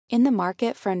In the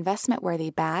market for investment-worthy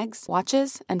bags,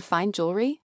 watches, and fine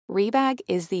jewelry, Rebag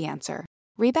is the answer.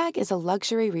 Rebag is a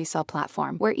luxury resale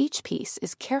platform where each piece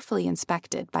is carefully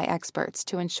inspected by experts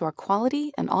to ensure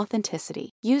quality and authenticity.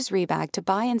 Use Rebag to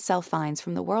buy and sell finds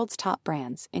from the world's top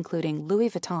brands, including Louis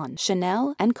Vuitton,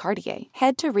 Chanel, and Cartier.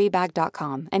 Head to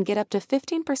Rebag.com and get up to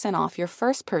 15% off your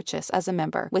first purchase as a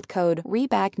member with code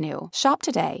REBAGNEW. Shop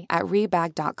today at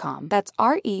Rebag.com. That's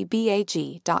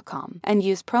REBAG.com. And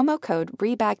use promo code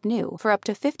REBAGNEW for up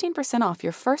to 15% off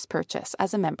your first purchase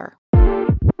as a member.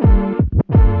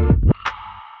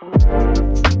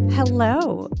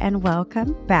 Hello, and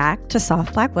welcome back to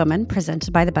Soft Black Woman,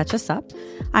 presented by the Betches Sup.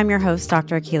 I'm your host,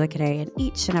 Dr. Akila Kadey, and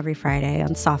each and every Friday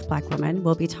on Soft Black Woman,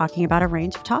 we'll be talking about a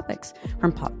range of topics,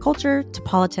 from pop culture to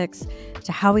politics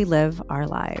to how we live our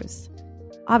lives,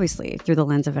 obviously through the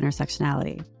lens of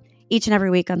intersectionality. Each and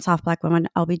every week on Soft Black Woman,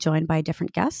 I'll be joined by a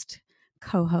different guest,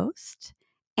 co-host,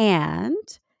 and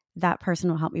that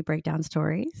person will help me break down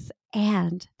stories,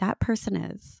 and that person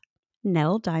is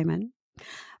Nell Diamond,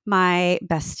 my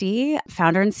bestie,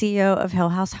 founder and CEO of Hill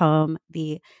House Home,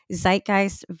 the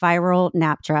Zeitgeist viral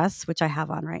nap dress, which I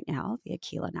have on right now, the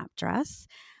Akila nap dress,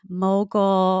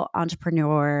 mogul,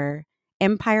 entrepreneur,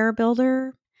 empire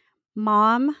builder,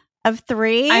 mom of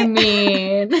 3. I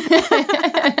mean,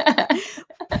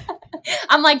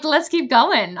 I'm like, let's keep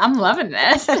going. I'm loving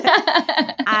this.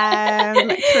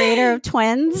 Creator of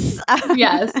twins.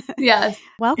 Yes.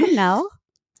 Welcome, Nell.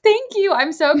 Thank you.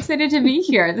 I'm so excited to be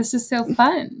here. This is so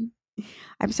fun.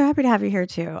 I'm so happy to have you here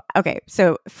too. Okay,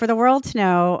 so for the world to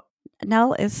know,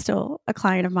 Nell is still a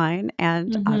client of mine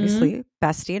and obviously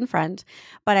bestie and friend.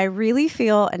 But I really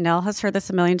feel, and Nell has heard this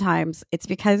a million times, it's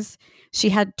because she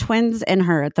had twins in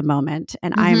her at the moment,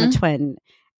 and I'm a twin,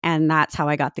 and that's how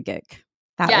I got the gig.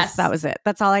 That was it.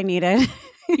 That's all I needed.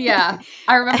 Yeah.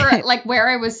 I remember like where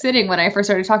I was sitting when I first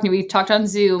started talking to you. We talked on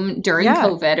Zoom during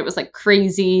COVID. It was like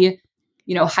crazy,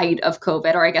 height of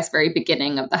COVID, or I guess very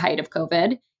beginning of the height of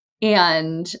COVID.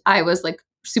 And I was like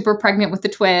super pregnant with the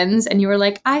twins. And you were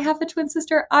like, I have a twin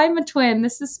sister. I'm a twin.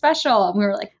 This is special. And we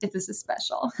were like, this is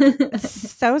special.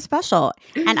 So special.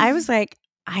 And I was like,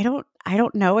 I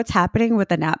don't know what's happening with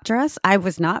the nap dress. I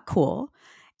was not cool.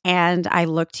 And I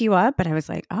looked you up and I was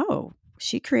like, oh,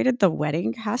 she created the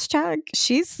wedding hashtag.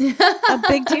 She's a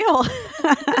big deal.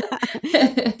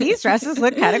 These dresses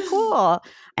look kind of cool.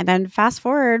 And then fast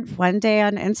forward one day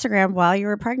on Instagram while you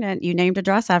were pregnant, you named a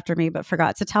dress after me, but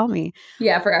forgot to tell me.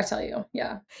 Yeah, I forgot to tell you.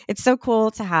 Yeah. It's so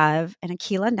cool to have an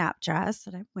Akila nap dress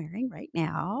that I'm wearing right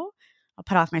now. I'll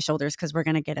put off my shoulders because we're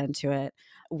going to get into it,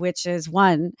 which is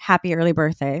one, happy early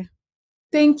birthday.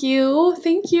 Thank you.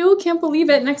 Can't believe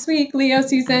it. Next week, Leo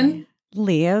season.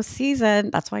 Leo season.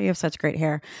 That's why you have such great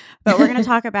hair. But we're going to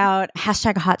talk about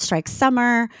hashtag Hot Strike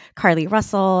Summer, Carlee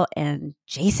Russell, and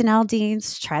Jason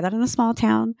Aldean's Try That in a Small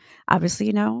Town. Obviously,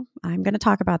 I'm going to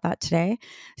talk about that today.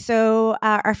 So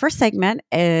our first segment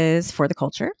is For the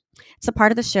Culture. It's a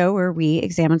part of the show where we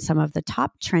examine some of the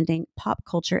top trending pop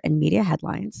culture and media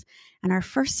headlines. And our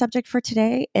first subject for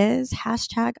today is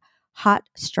hashtag Hot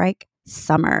Strike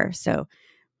Summer. So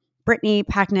Brittany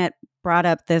Packnett brought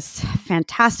up this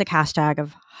fantastic hashtag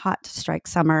of Hot Strike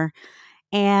Summer.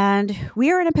 And we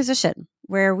are in a position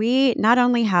where we not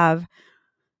only have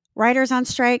writers on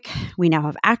strike, we now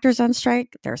have actors on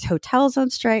strike, there's hotels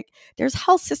on strike, there's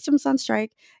health systems on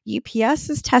strike, UPS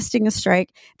is testing a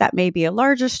strike that may be a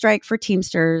larger strike for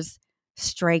Teamsters.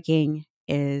 Striking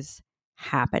is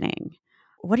happening.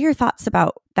 What are your thoughts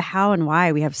about the how and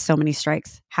why we have so many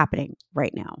strikes happening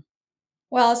right now?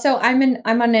 Well, so I'm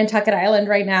on Nantucket Island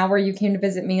right now, where you came to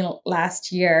visit me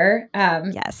last year.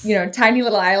 Yes. Tiny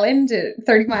little island,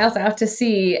 30 miles out to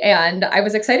sea. And I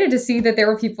was excited to see that there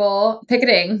were people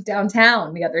picketing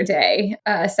downtown the other day,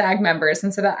 SAG members.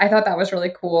 And so I thought that was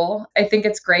really cool. I think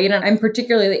it's great. And I'm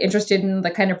particularly interested in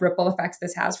the kind of ripple effects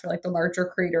this has for like the larger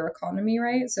creator economy,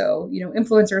 right? So,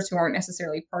 influencers who aren't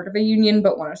necessarily part of a union,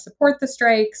 but want to support the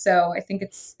strike. So I think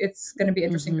it's going to be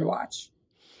interesting to watch.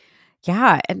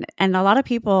 Yeah. And a lot of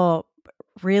people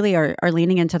really are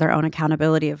leaning into their own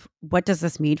accountability of what does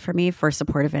this mean for me for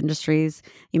supportive industries.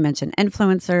 You mentioned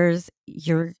influencers.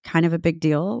 You're kind of a big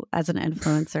deal as an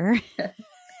influencer.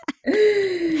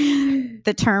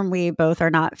 The term we both are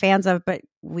not fans of, but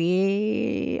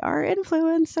we are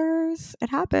influencers. It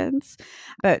happens.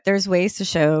 But there's ways to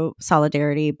show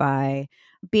solidarity by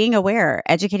being aware,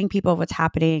 educating people of what's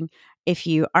happening. If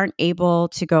you aren't able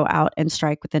to go out and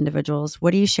strike with individuals,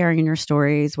 what are you sharing in your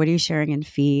stories? What are you sharing in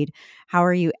feed? How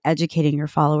are you educating your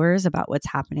followers about what's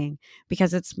happening?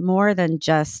 Because it's more than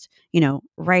just,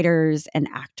 writers and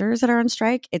actors that are on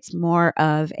strike. It's more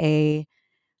of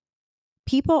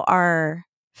people are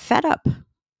fed up.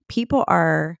 people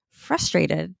are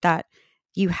frustrated that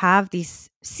you have these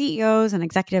CEOs and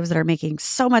executives that are making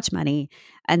so much money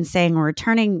and saying we're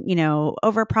turning,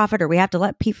 over profit, or we have to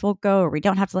let people go, or we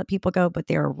don't have to let people go, but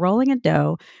they're rolling a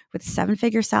dough with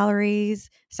 7-figure salaries,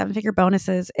 7-figure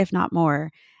bonuses, if not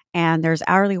more. And there's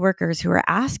hourly workers who are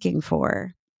asking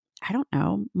for, I don't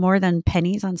know, more than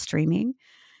pennies on streaming,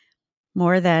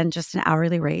 more than just an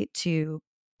hourly rate to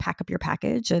pack up your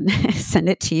package and send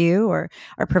it to you, or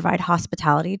provide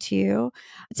hospitality to you.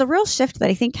 It's a real shift that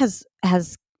I think has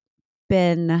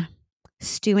been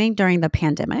stewing during the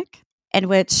pandemic, in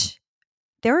which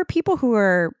there were people who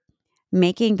were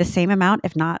making the same amount,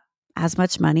 if not as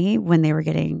much money, when they were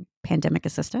getting pandemic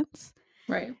assistance.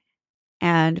 Right.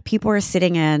 And people were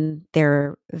sitting in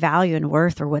their value and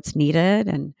worth, or what's needed.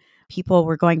 And people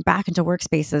were going back into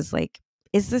workspaces like,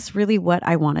 is this really what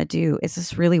I want to do? Is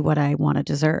this really what I want to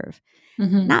deserve?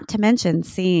 Mm-hmm. Not to mention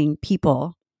seeing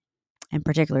people, in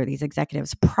particular these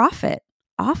executives, profit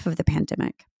off of the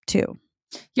pandemic too.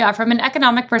 Yeah, from an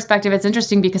economic perspective, it's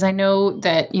interesting because I know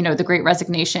that, the Great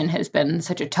Resignation has been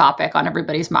such a topic on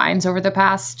everybody's minds over the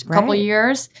past couple of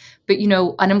years. But,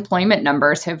 unemployment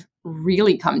numbers have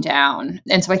really come down.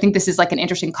 And so I think this is like an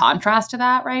interesting contrast to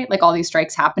that, right? Like all these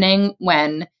strikes happening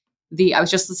when I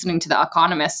was just listening to the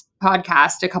Economist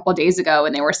podcast a couple of days ago,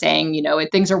 and they were saying,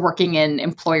 things are working in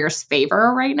employers'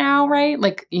 favor right now, right?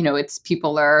 Like, it's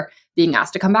people are being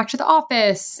asked to come back to the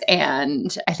office.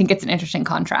 And I think it's an interesting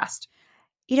contrast.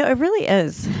 It really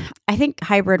is. I think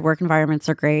hybrid work environments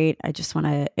are great. I just want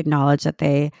to acknowledge that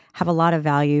they have a lot of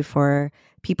value for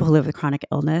people who live with chronic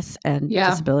illness and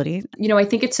disability. I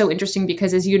think it's so interesting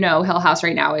because, as you know, Hill House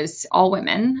right now is all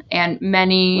women, and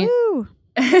many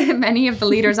of the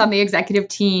leaders on the executive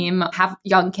team have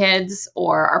young kids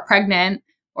or are pregnant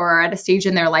or are at a stage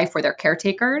in their life where they're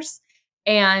caretakers.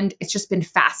 And it's just been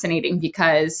fascinating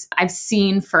because I've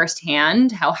seen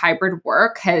firsthand how hybrid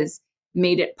work has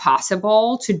made it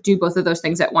possible to do both of those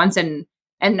things at once. And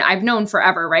I've known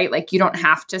forever, right? Like you don't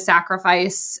have to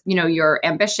sacrifice, your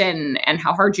ambition and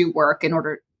how hard you work in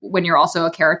order when you're also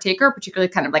a caretaker, particularly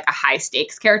kind of like a high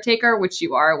stakes caretaker, which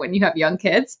you are when you have young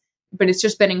kids. But it's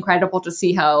just been incredible to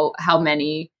see how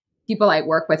many people I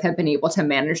work with have been able to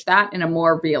manage that in a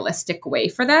more realistic way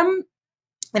for them.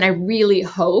 And I really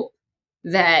hope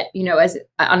that, as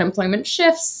unemployment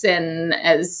shifts and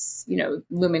as,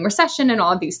 looming recession and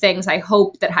all of these things, I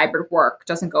hope that hybrid work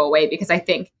doesn't go away, because I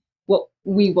think what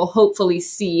we will hopefully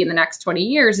see in the next 20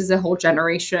 years is a whole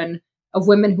generation of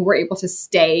women who were able to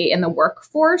stay in the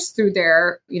workforce through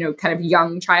their, kind of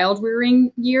young child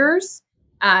rearing years,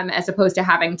 as opposed to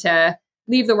having to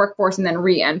leave the workforce and then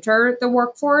re-enter the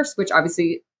workforce, which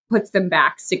obviously puts them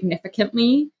back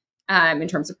significantly in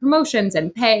terms of promotions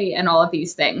and pay and all of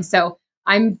these things. So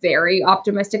I'm very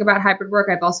optimistic about hybrid work.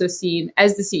 I've also seen,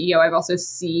 as the CEO, I've also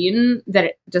seen that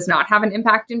it does not have an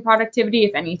impact in productivity.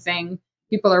 If anything,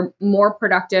 people are more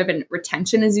productive and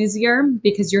retention is easier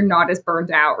because you're not as burned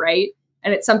out, right?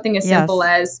 And it's something as simple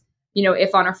as,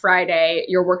 if on a Friday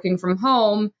you're working from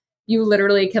home, you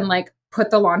literally can like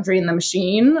put the laundry in the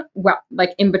machine,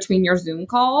 like in between your Zoom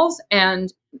calls.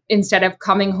 And instead of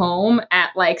coming home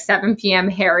at like 7 p.m.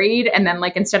 harried, and then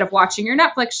like instead of watching your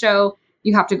Netflix show,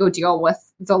 you have to go deal with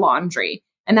the laundry.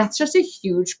 And that's just a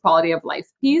huge quality of life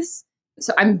piece.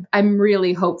 So I'm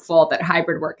really hopeful that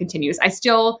hybrid work continues. I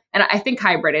think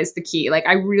hybrid is the key. Like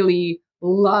I really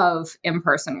love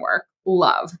in-person work,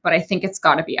 but I think it's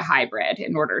got to be a hybrid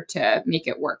in order to make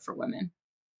it work for women.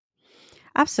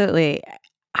 Absolutely.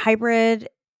 Hybrid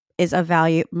is a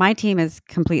value. My team is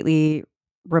completely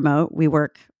remote. We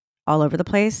work all over the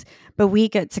place, but we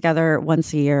get together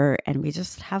once a year and we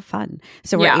just have fun.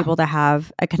 So we're able to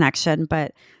have a connection,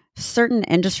 but certain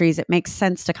industries, it makes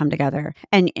sense to come together.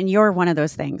 And you're one of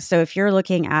those things. So if you're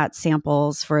looking at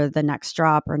samples for the next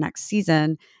drop or next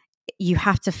season, you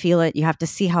have to feel it. You have to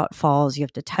see how it falls. You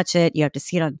have to touch it. You have to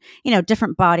see it on,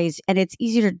 different bodies. And it's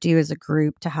easier to do as a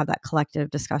group to have that collective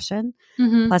discussion.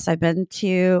 Mm-hmm. Plus, I've been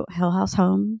to Hill House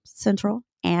Home Central,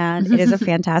 and it is a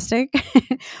fantastic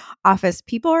office.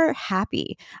 People are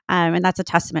happy. And that's a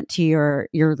testament to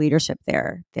your leadership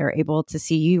there. They're able to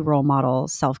see you role model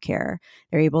self-care.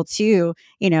 They're able to,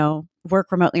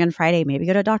 work remotely on Friday, maybe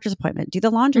go to a doctor's appointment, do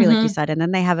the laundry, like you said, and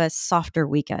then they have a softer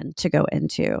weekend to go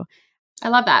into. I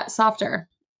love that. Softer.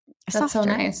 That's so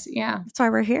nice. Yeah. That's why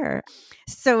we're here.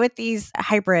 So with these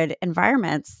hybrid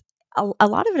environments, a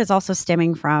lot of it is also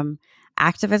stemming from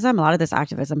activism. A lot of this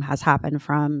activism has happened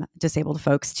from disabled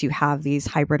folks to have these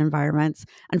hybrid environments.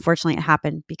 Unfortunately, it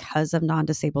happened because of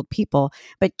non-disabled people,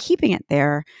 but keeping it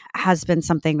there has been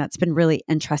something that's been really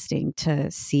interesting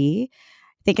to see.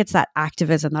 I think it's that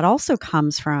activism that also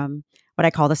comes from what I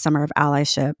call the summer of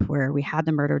allyship, where we had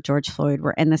the murder of George Floyd.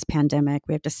 We're in this pandemic.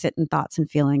 We have to sit in thoughts and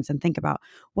feelings and think about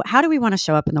how do we want to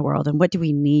show up in the world and what do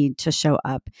we need to show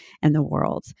up in the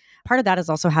world. Part of that is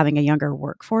also having a younger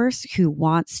workforce who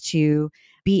wants to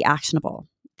be actionable.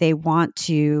 They want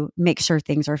to make sure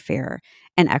things are fair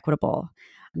and equitable.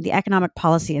 The Economic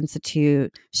Policy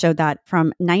Institute showed that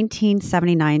from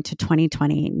 1979 to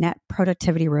 2020, net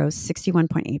productivity rose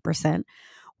 61.8%,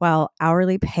 while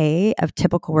hourly pay of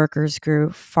typical workers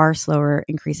grew far slower,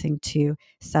 increasing to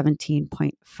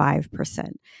 17.5%.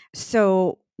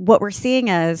 So what we're seeing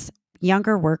is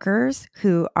younger workers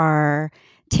who are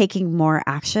taking more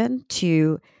action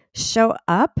to show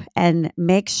up and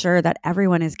make sure that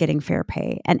everyone is getting fair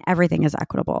pay and everything is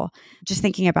equitable. Just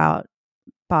thinking about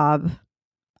Bob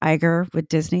Iger with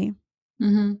Disney.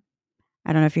 Mm-hmm.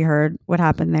 I don't know if you heard what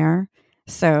happened there.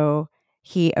 So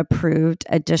he approved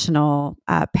additional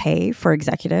pay for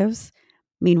executives.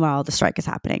 Meanwhile, the strike is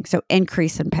happening. So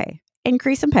increase in pay.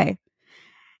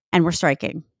 And we're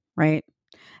striking, right?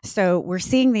 So we're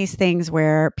seeing these things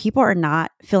where people are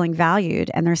not feeling valued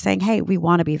and they're saying, hey, we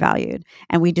want to be valued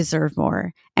and we deserve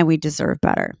more and we deserve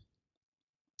better.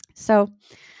 So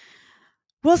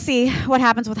we'll see what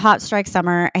happens with Hot Strike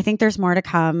Summer. I think there's more to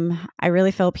come. I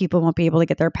really feel people won't be able to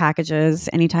get their packages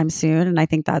anytime soon. And I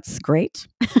think that's great.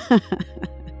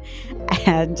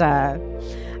 And I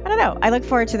don't know. I look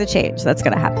forward to the change that's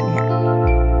going to happen here.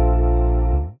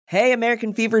 Hey,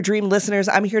 American Fever Dream listeners,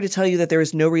 I'm here to tell you that there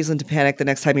is no reason to panic the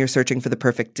next time you're searching for the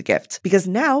perfect gift, because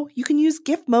now you can use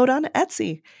gift mode on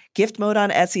Etsy. Gift mode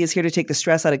on Etsy is here to take the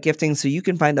stress out of gifting so you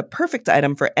can find the perfect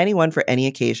item for anyone for any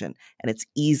occasion. And it's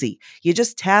easy. You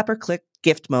just tap or click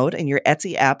gift mode in your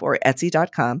Etsy app or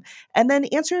Etsy.com, and then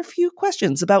answer a few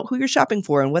questions about who you're shopping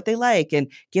for and what they like.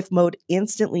 And gift mode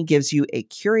instantly gives you a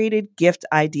curated gift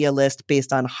idea list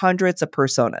based on hundreds of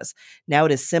personas. Now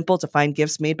it is simple to find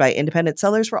gifts made by independent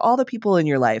sellers for all the people in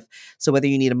your life. So whether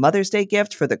you need a Mother's Day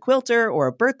gift for the quilter or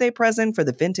a birthday present for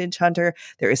the vintage hunter,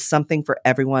 there is something for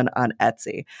everyone on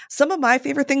Etsy. Some of my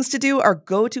favorite things to do are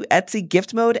go to Etsy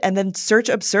gift mode and then search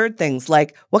absurd things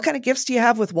like, what kind of gifts do you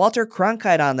have with Walter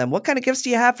Cronkite on them? What kind of gifts do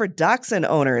you have for dachshund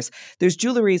owners? There's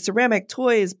jewelry, ceramic,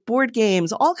 toys, board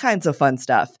games, all kinds of fun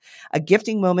stuff. A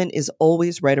gifting moment is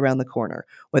always right around the corner,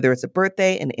 whether it's a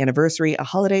birthday, an anniversary, a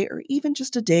holiday, or even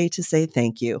just a day to say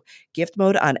thank you. Gift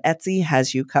mode on Etsy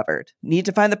has you covered. Need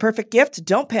to find the perfect gift?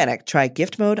 Don't panic. Try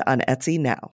gift mode on Etsy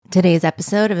now. Today's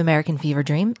episode of American Fever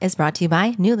Dream is brought to you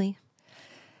by Nuuly.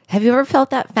 Have you ever felt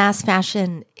that fast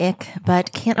fashion ick,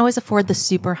 but can't always afford the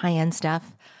super high-end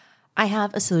stuff? I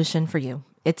have a solution for you.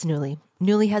 It's Nuuly.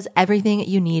 Nuuly has everything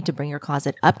you need to bring your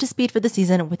closet up to speed for the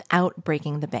season without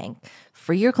breaking the bank.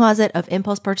 Free your closet of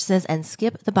impulse purchases and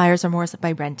skip the buyer's remorse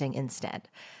by renting instead.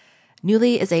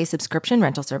 Nuuly is a subscription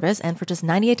rental service, and for just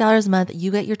 $98 a month,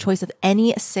 you get your choice of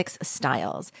any 6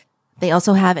 styles. They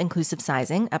also have inclusive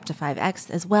sizing, up to 5X,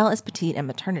 as well as petite and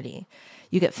maternity.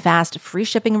 You get fast, free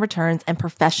shipping and returns, and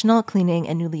professional cleaning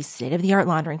and Nuuly's state-of-the-art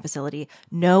laundering facility.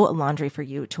 No laundry for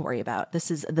you to worry about. This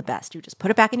is the best. You just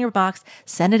put it back in your box,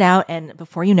 send it out, and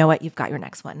before you know it, you've got your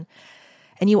next one.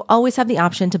 And you always have the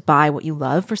option to buy what you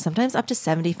love for sometimes up to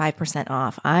 75%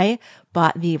 off. I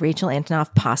bought the Rachel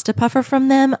Antonoff pasta puffer from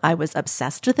them. I was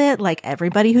obsessed with it, like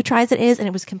everybody who tries it is, and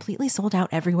it was completely sold out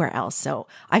everywhere else. So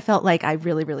I felt like I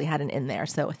really, really had an in there.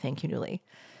 So thank you, Nuuly.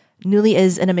 Nuuly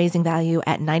is an amazing value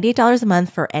at $98 a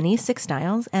month for any 6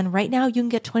 styles. And right now you can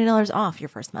get $20 off your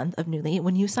first month of Nuuly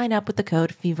when you sign up with the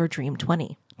code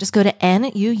FEVERDREAM20. Just go to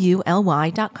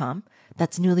NUULY.com.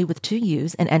 That's Nuuly with 2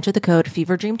 U's, and enter the code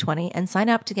FEVERDREAM20 and sign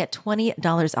up to get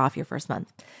 $20 off your first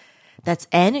month. That's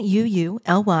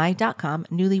NUULY.com,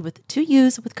 Nuuly with 2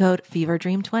 U's with code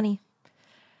FEVERDREAM20.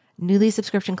 Nuuly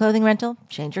subscription clothing rental,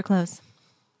 change your clothes.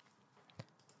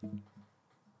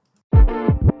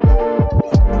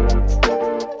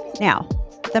 Now,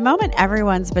 the moment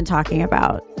everyone's been talking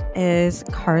about is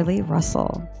Carlee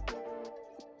Russell.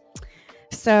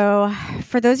 So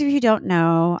for those of you who don't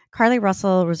know, Carlee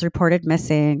Russell was reported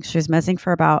missing. She was missing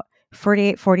for about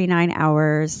 48, 49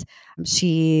 hours.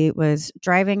 She was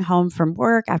driving home from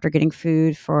work after getting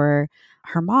food for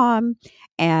her mom,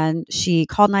 and she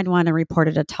called 911 and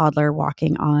reported a toddler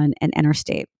walking on an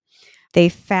interstate. They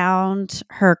found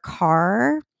her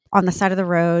car on the side of the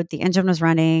road. The engine was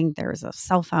running. There was a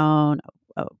cell phone,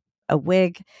 a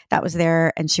wig that was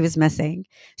there, and she was missing.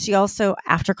 She also,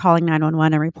 after calling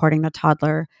 911 and reporting the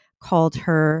toddler, called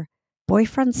her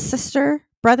boyfriend's sister,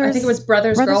 brother's, I think it was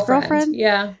brother's girlfriend.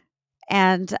 Yeah.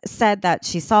 And said that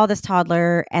she saw this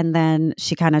toddler and then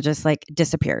she kind of just like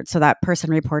disappeared. So that person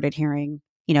reported hearing,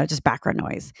 just background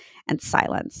noise and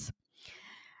silence.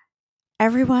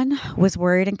 Everyone was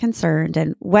worried and concerned.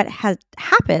 And what had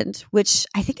happened, which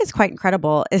I think is quite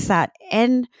incredible, is that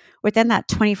within that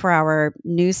 24-hour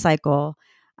news cycle,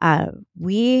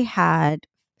 we had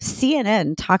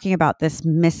CNN talking about this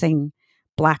missing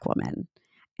Black woman.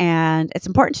 And it's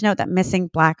important to note that missing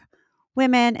Black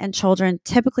women and children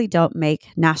typically don't make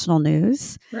national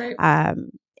news. Right.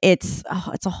 It's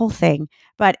a whole thing,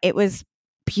 but it was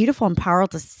beautiful and powerful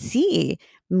to see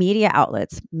media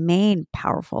outlets, main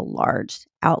powerful, large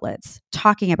outlets,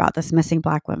 talking about this missing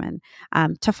Black woman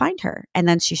to find her. And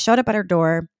then she showed up at her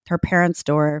door, her parents'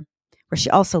 door, where she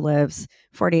also lives,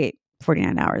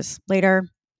 49 hours later,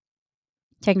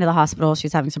 taken to the hospital. She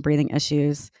was having some breathing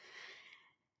issues.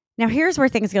 Now, here's where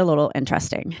things get a little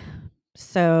interesting.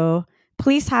 So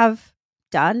police have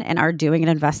done and are doing an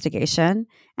investigation.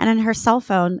 And in her cell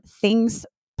phone, things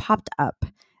popped up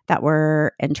that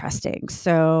were interesting.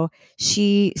 So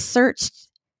she searched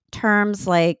terms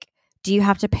like, do you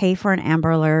have to pay for an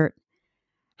Amber Alert?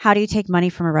 How do you take money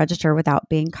from a register without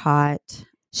being caught?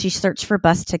 She searched for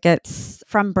bus tickets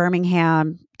from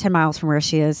Birmingham, 10 miles from where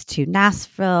she is, to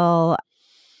Nashville.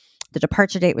 The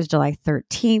departure date was July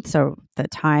 13th, so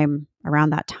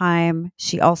around that time.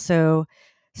 She also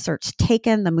searched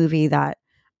Taken, the movie that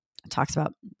talks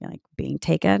about being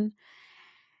taken.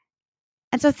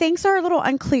 And so things are a little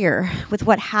unclear with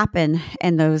what happened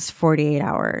in those 48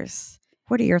 hours.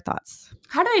 What are your thoughts?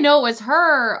 How did I know it was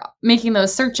her making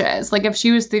those searches? Like if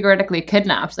she was theoretically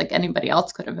kidnapped, like anybody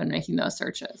else could have been making those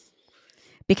searches.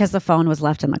 Because the phone was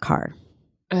left in the car.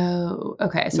 Oh,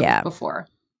 okay. So Yeah. it was before.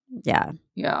 Yeah.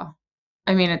 Yeah.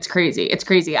 I mean, it's crazy. It's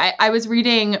crazy. I was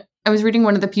reading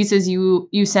one of the pieces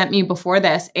you sent me before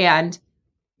this. And,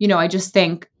 I just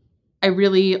think I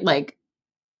really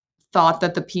thought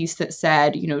that the piece that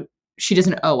said, she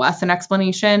doesn't owe us an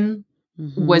explanation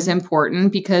was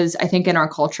important, because I think in our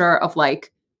culture of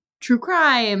true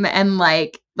crime and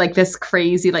this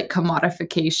crazy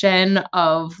commodification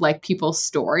of people's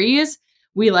stories,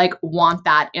 we want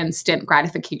that instant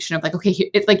gratification of okay,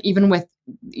 it's even with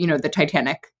the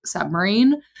Titanic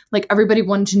submarine, everybody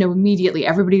wanted to know immediately.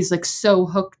 Everybody's so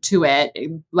hooked to it,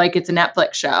 like it's a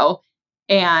Netflix show.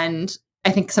 And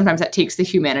I think sometimes that takes the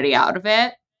humanity out of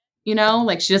it. She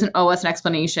doesn't owe us an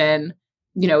explanation.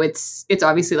 It's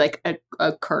obviously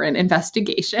a current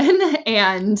investigation.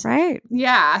 And right.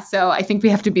 Yeah. So I think we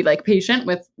have to be patient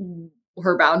with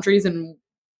her boundaries and,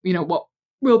 what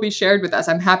will be shared with us.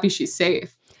 I'm happy she's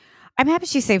safe. I'm happy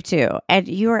she's safe too. And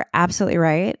you are absolutely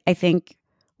right. I think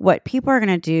what people are going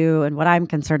to do, and what I'm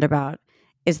concerned about,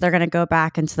 is they're going to go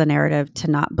back into the narrative to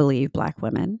not believe Black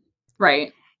women.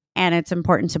 Right. And it's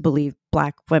important to believe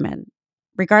Black women,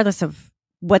 regardless of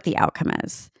what the outcome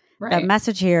is. Right. The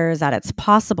message here is that it's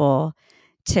possible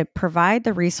to provide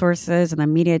the resources and the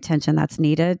media attention that's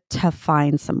needed to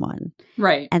find someone.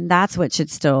 Right. And that's what should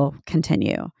still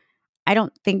continue. I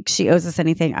don't think she owes us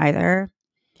anything either.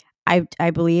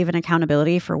 I believe in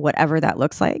accountability for whatever that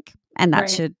looks like. And that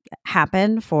should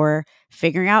happen for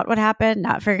figuring out what happened,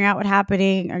 not figuring out what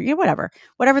happening, or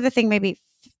whatever the thing may be.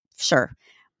 Sure.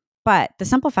 But the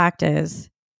simple fact is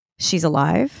she's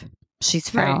alive. She's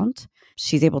found. Right.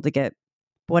 She's able to get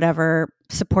whatever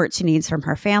support she needs from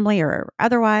her family or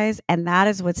otherwise. And that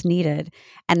is what's needed.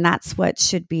 And that's what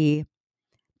should be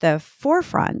the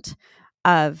forefront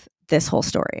of this whole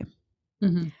story.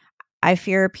 Mm-hmm. I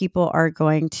fear people are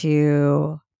going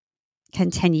to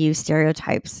continue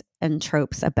stereotypes and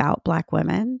tropes about Black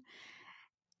women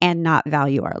and not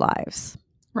value our lives.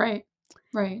 Right.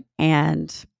 Right.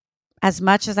 And as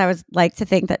much as I would like to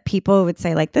think that people would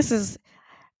say, this is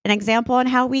an example on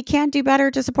how we can do better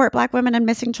to support Black women and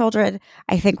missing children,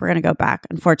 I think we're going to go back,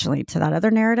 unfortunately, to that other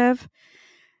narrative,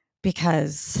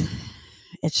 because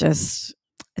it's just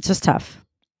tough.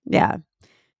 Yeah.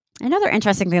 Another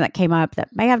interesting thing that came up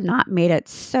that may have not made it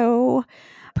so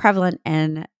prevalent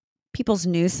in people's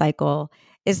news cycle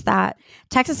is that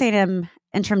Texas A&M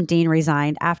interim dean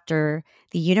resigned after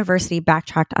the university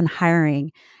backtracked on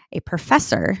hiring a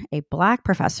Black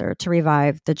professor, to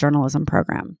revive the journalism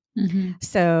program. Mm-hmm.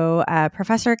 So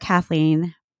Professor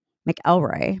Kathleen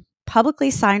McElroy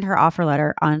publicly signed her offer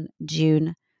letter on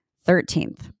June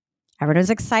 13th. Everyone's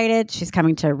excited. She's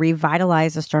coming to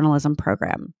revitalize this journalism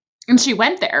program. And she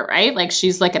went there, right?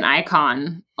 She's an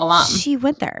icon alum. She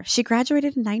went there. She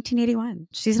graduated in 1981.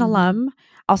 She's an alum.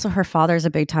 Also, her father's a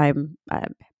big time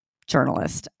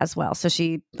journalist as well. So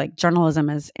journalism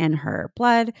is in her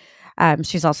blood.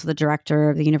 She's also the director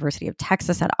of the University of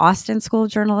Texas at Austin School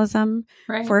of Journalism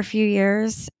for a few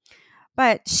years.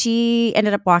 But she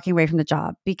ended up walking away from the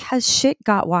job because shit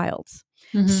got wild.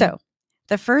 Mm-hmm. So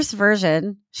the first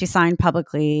version she signed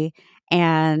publicly,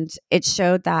 And it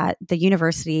showed that the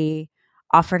university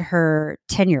offered her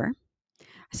tenure.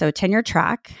 So a tenure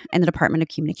track in the Department of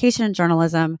Communication and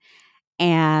Journalism.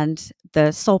 And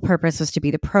the sole purpose was to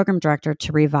be the program director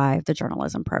to revive the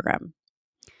journalism program.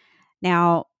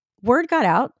 Now, word got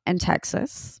out in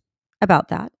Texas about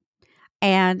that.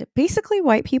 And basically,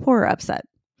 white people were upset.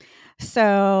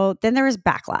 So then there was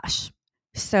backlash.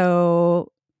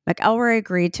 So McElroy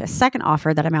agreed to a second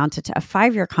offer that amounted to a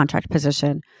 5-year contract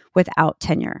position without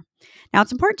tenure. Now,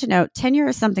 it's important to note tenure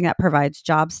is something that provides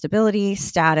job stability,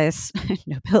 status,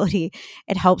 nobility.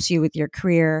 It helps you with your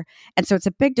career. And so it's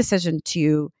a big decision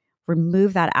to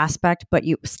remove that aspect, but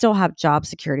you still have job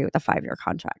security with a 5-year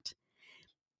contract.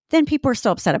 Then people are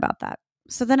still upset about that.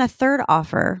 So then a third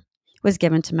offer was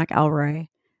given to McElroy,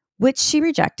 which she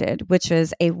rejected, which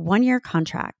was a 1-year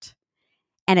contract.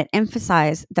 And it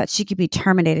emphasized that she could be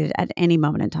terminated at any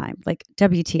moment in time. Like,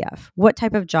 WTF? What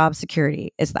type of job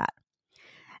security is that?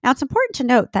 Now, it's important to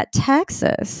note that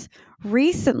Texas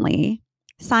recently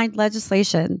signed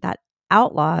legislation that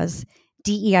outlaws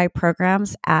DEI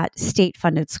programs at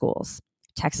state-funded schools.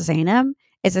 Texas A&M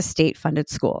is a state-funded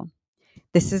school.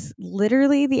 This is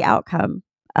literally the outcome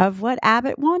of what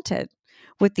Abbott wanted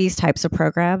with these types of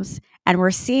programs. And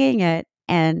we're seeing it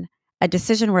in a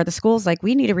decision where the school's like,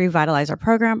 we need to revitalize our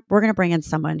program. We're going to bring in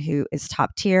someone who is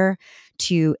top tier,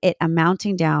 to it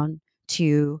amounting down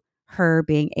to her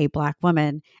being a Black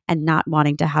woman and not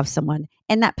wanting to have someone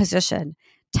in that position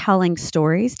telling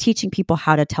stories, teaching people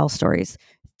how to tell stories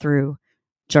through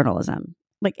journalism.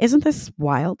 Like, isn't this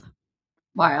wild?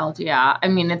 Wild, yeah. I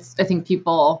mean, I think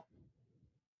people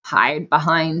hide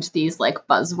behind these like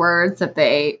buzzwords that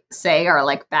they say are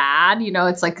like bad. You know,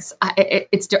 it's like,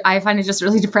 I find it just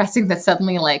really depressing that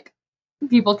suddenly like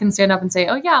people can stand up and say,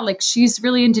 oh yeah, like she's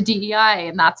really into DEI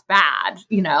and that's bad.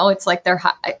 You know, it's like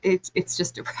it's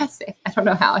just depressing. I don't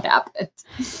know how it happened.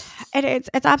 And it's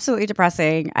absolutely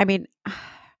depressing. I mean,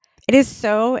 it is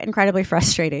so incredibly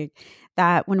frustrating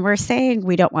that when we're saying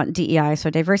we don't want DEI, so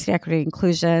diversity, equity,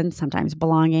 inclusion, sometimes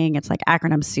belonging, it's like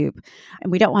acronym soup, and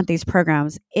we don't want these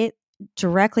programs, it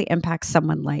directly impacts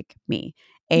someone like me,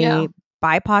 a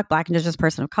BIPOC, Black Indigenous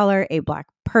person of color, a Black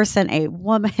person, a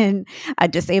woman, a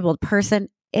disabled person.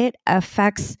 It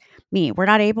affects me. We're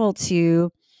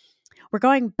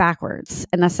going backwards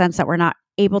in the sense that we're not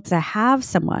able to have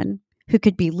someone who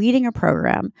could be leading a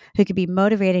program, who could be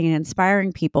motivating and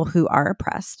inspiring people who are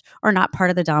oppressed or not part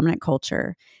of the dominant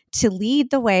culture to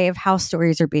lead the way of how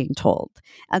stories are being told.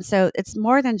 And so it's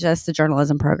more than just the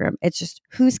journalism program. It's just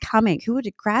who's coming, who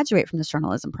would graduate from this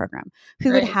journalism program,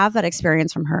 who would have that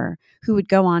experience from her, who would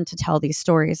go on to tell these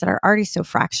stories that are already so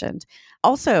fractioned.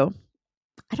 Also,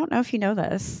 I don't know if you know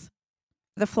this,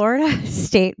 the Florida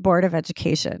State Board of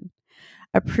Education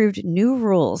approved new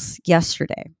rules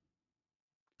yesterday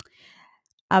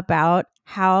about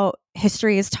how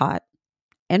history is taught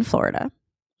in Florida.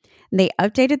 And they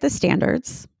updated the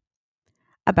standards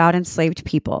about enslaved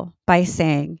people by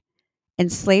saying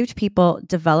enslaved people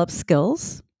develop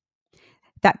skills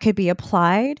that could be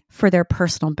applied for their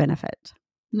personal benefit.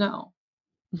 No.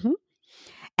 Mm-hmm.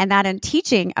 And that in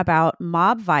teaching about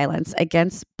mob violence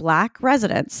against Black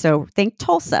residents, so think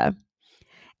Tulsa,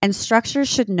 instructors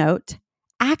should note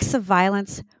acts of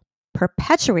violence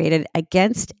perpetuated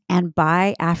against and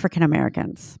by African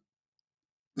Americans.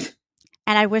 And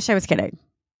I wish I was kidding.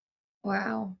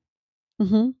 Wow.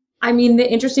 Mm-hmm. I mean, the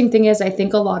interesting thing is, I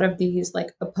think a lot of these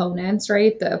like opponents,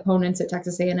 right? The opponents at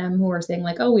Texas A&M who are saying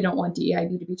like, oh, we don't want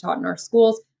DEIB to be taught in our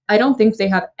schools. I don't think they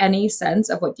have any sense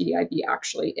of what DEIB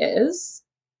actually is.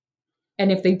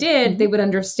 And if they did, they would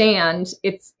understand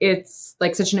it's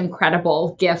like such an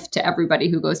incredible gift to everybody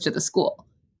who goes to the school.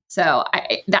 So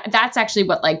that's actually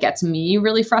what like gets me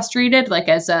really frustrated, like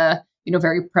as a, you know,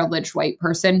 very privileged white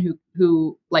person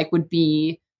who like would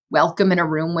be welcome in a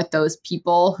room with those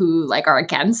people who like are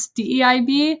against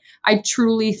DEIB. I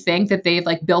truly think that they've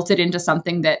like built it into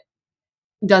something that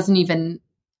doesn't even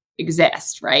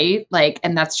exist, right? Like,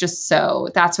 and that's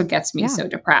what gets me so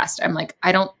depressed. I'm like,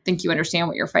 I don't think you understand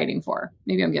what you're fighting for.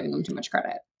 Maybe I'm giving them too much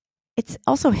credit. It's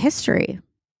also history.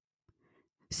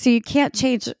 So you can't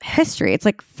change history. It's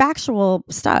like factual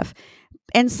stuff.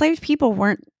 Enslaved people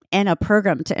weren't in a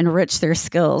program to enrich their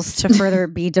skills to further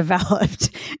be developed,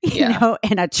 you know,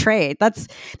 in a trade. That's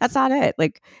not it.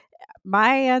 Like,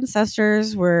 my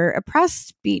ancestors were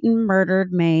oppressed, beaten,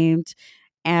 murdered, maimed,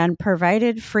 and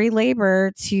provided free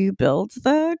labor to build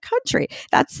the country.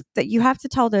 That you have to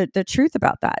tell the truth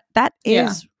about that. That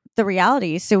is the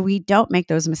reality. So we don't make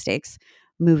those mistakes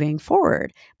moving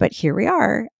forward. But here we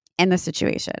are in the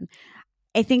situation.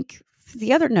 I think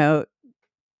the other note,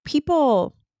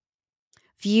 people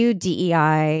view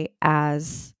DEI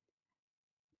as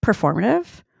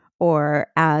performative or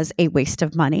as a waste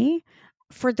of money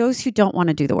for those who don't want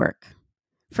to do the work.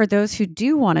 For those who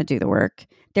do want to do the work,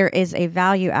 there is a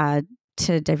value add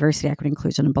to diversity, equity,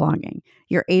 inclusion, and belonging.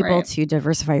 You're able to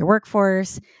diversify your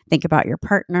workforce, think about your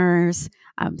partners,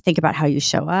 think about how you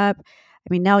show up. I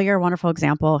mean, Nell, you're a wonderful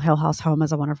example. Hill House Home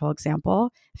is a wonderful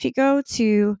example. If you go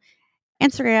to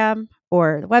Instagram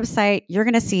or the website, you're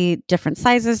going to see different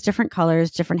sizes, different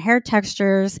colors, different hair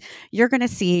textures. You're going to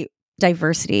see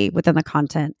diversity within the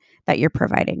content that you're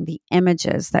providing, the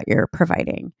images that you're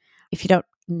providing. If you don't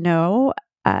know,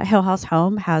 Hill House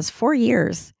Home has 4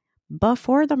 years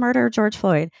before the murder of George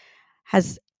Floyd,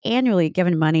 has annually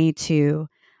given money to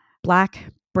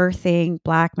Black birthing,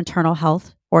 Black maternal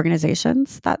health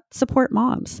organizations that support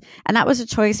moms. And that was a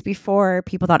choice before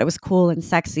people thought it was cool and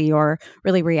sexy or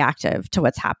really reactive to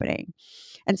what's happening.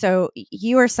 And so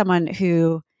you are someone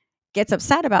who gets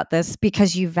upset about this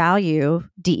because you value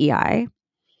DEI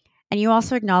and you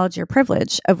also acknowledge your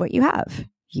privilege of what you have.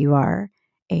 You are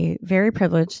a very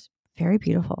privileged, very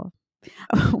beautiful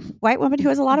white woman who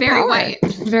has a lot of power.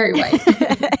 Very white.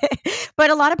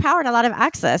 But a lot of power and a lot of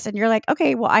access. And you're like,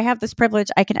 okay, well, I have this privilege.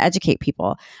 I can educate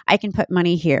people. I can put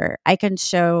money here. I can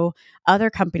show other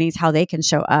companies how they can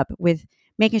show up with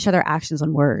making sure their actions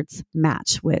and words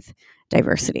match with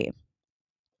diversity.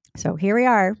 So here we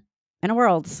are in a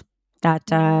world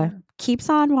that keeps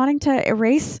on wanting to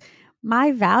erase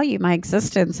my value, my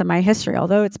existence, and my history,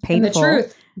 although it's painful. And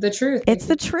the truth. It's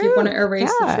the truth. People want to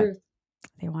erase the truth.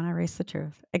 They want to erase the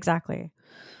truth. Exactly.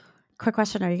 Quick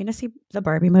question. Are you going to see the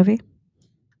Barbie movie?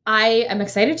 I am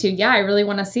excited to. Yeah, I really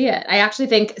want to see it. I actually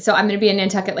think, so I'm going to be in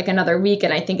Nantucket like another week,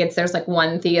 and I think there's like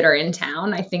one theater in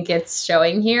town. I think it's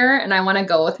showing here, and I want to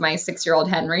go with my 6-year-old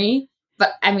Henry.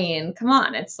 But I mean, come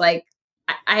on. It's like,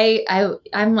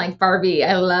 I'm like Barbie.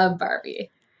 I love Barbie.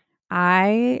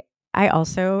 I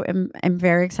also am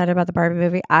very excited about the Barbie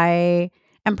movie. I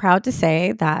am proud to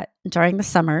say that during the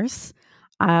summers,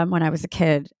 when I was a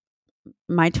kid,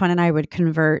 my twin and I would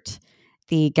convert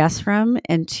the guest room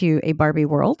into a Barbie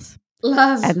world.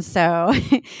 Love. And so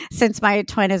since my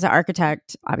twin is an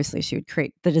architect, obviously she would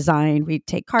create the design. We'd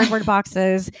take cardboard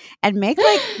boxes and make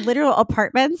like literal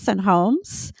apartments and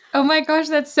homes. Oh my gosh,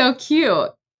 that's so cute.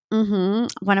 Mm-hmm.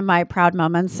 One of my proud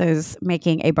moments is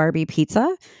making a Barbie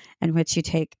pizza in which you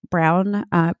take brown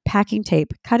packing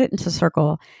tape, cut it into a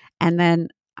circle, and then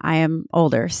I am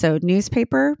older. So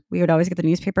newspaper, we would always get the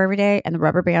newspaper every day, and the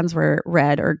rubber bands were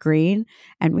red or green,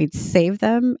 and we'd save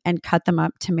them and cut them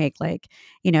up to make like,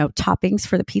 toppings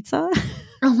for the pizza.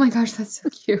 Oh my gosh, that's so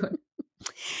cute.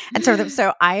 And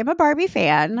so I am a Barbie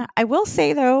fan. I will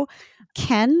say though,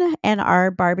 Ken in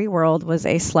our Barbie world was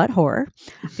a slut whore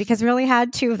because we only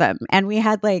had 2 of them and we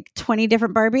had like 20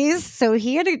 different Barbies. So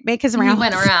he had to make his rounds. He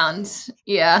went around.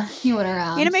 Yeah, he went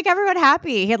around. He had to make everyone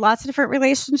happy. He had lots of different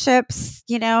relationships.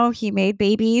 He made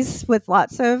babies with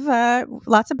lots of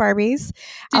Barbies.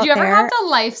 Did you ever have the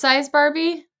life-size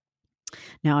Barbie?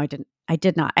 No, I didn't. I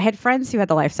did not. I had friends who had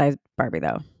the life-size Barbie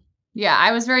though. Yeah,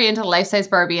 I was very into life-size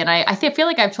Barbie. And I feel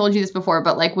like I've told you this before,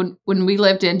 but like when we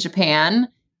lived in Japan,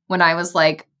 when I was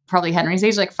like probably Henry's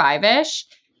age, like 5-ish,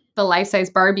 the life-size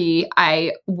Barbie,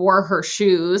 I wore her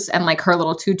shoes and like her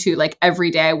little tutu like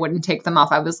every day. I wouldn't take them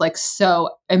off. I was like so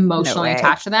emotionally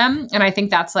attached to them. And I think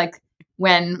that's like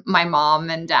when my mom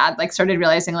and dad like started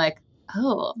realizing like,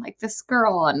 oh, like this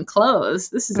girl and clothes,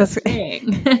 this is a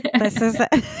thing. This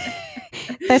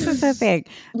is a thing.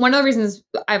 One of the reasons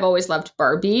I've always loved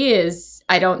Barbie is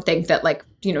I don't think that like,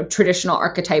 traditional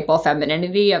archetypal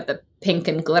femininity of the pink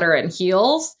and glitter and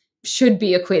heels should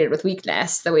be equated with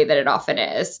weakness the way that it often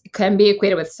is. It can be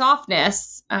equated with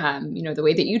softness, the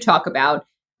way that you talk about,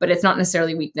 but it's not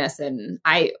necessarily weakness. And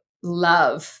I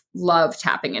love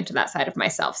tapping into that side of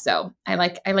myself. So I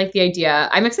like the idea.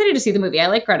 I'm excited to see the movie. I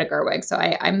like Greta Gerwig, so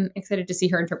I'm excited to see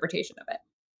her interpretation of it.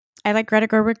 I like Greta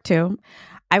Gerwig too.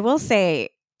 I will say,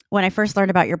 when I first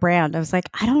learned about your brand, I was like,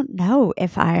 I don't know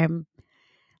if I'm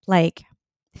like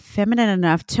feminine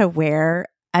enough to wear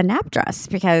a nap dress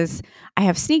because I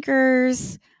have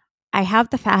sneakers, I have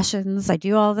the fashions, I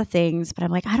do all the things, but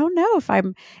I'm like, I don't know if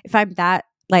I'm that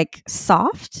like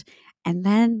soft. And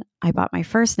then I bought my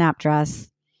first nap dress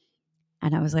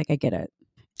and I was like, I get it.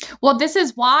 Well, this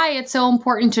is why it's so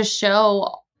important to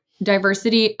show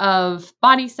diversity of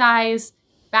body size,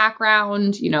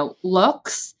 background,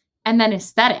 looks, and then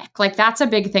aesthetic. Like that's a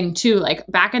big thing too. Like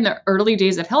back in the early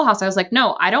days of Hill House, I was like,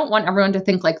 no, I don't want everyone to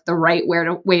think like the right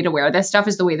way to wear this stuff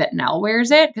is the way that Nell wears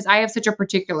it. Because I have such a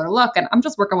particular look and I'm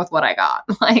just working with what I got.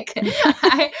 Like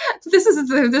this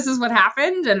is what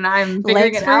happened and I'm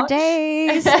figuring it out. For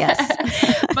days.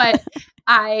 Yes. But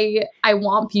I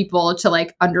want people to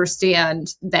like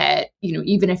understand that, you know,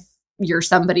 even if you're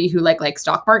somebody who likes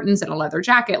Doc Martens and a leather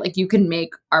jacket, like you can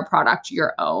make our product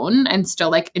your own and still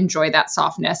like enjoy that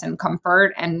softness and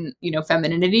comfort and, you know,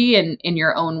 femininity in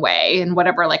your own way and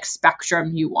whatever like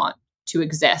spectrum you want to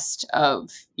exist of,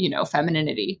 you know,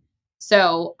 femininity.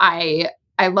 So I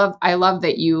love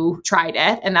that you tried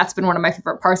it. And that's been one of my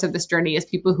favorite parts of this journey is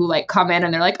people who like come in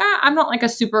and they're like, I'm not like a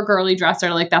super girly dresser.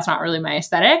 Like that's not really my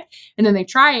aesthetic. And then they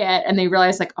try it and they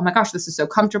realize like, oh my gosh, this is so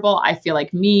comfortable. I feel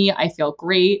like me. I feel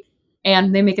great.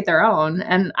 And they make it their own.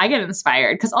 And I get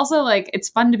inspired because also like it's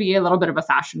fun to be a little bit of a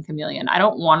fashion chameleon. I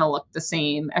don't want to look the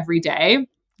same every day.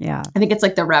 Yeah. I think it's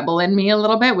like the rebel in me a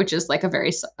little bit, which is like a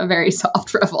very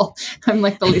soft rebel. I'm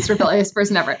like the least rebellious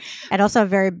person ever. And also a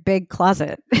very big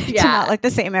closet. Yeah. To not look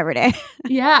the same every day.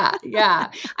 Yeah.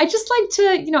 I just like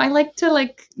to, you know, I like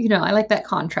that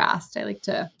contrast. I like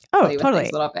to play with totally.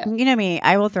 things a little bit. You know me,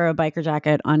 I will throw a biker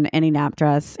jacket on any nap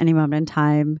dress, any moment in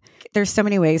time. There's so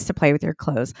many ways to play with your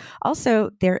clothes.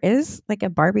 Also, there is like a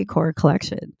Barbie core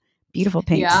collection. Beautiful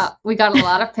pinks. Yeah, we got a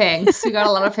lot of pinks.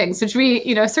 Which we,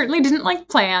 you know, certainly didn't like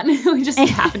plan. We just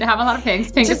happened to have a lot of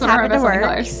pinks. Pink is one of our best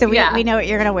colors. So we know what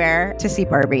you're going to wear to see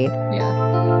Barbie. Yeah.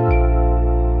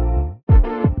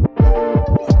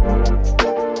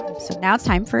 So now it's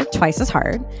time for Twice as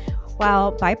Hard.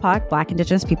 While BIPOC, Black,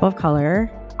 Indigenous people of color,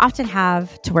 often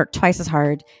have to work twice as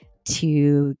hard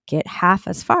to get half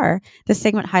as far, this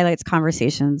segment highlights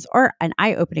conversations or an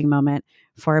eye-opening moment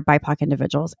for BIPOC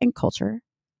individuals in culture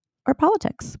or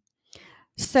politics.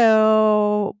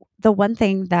 So the one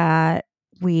thing that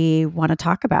we want to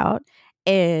talk about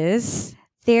is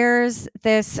there's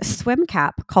this swim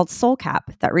cap called Soul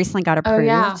Cap that recently got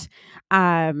approved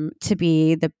to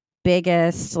be the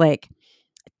biggest,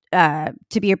 to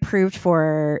be approved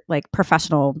for like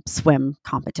professional swim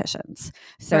competitions.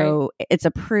 So it's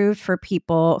approved for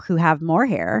people who have more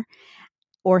hair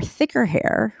or thicker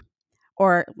hair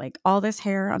or like all this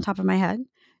hair on top of my head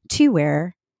to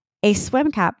wear a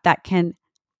swim cap that can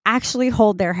actually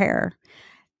hold their hair.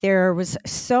 There was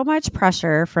so much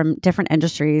pressure from different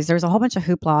industries. There was a whole bunch of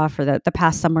hoopla for the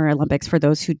past Summer Olympics for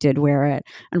those who did wear it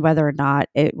and whether or not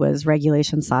it was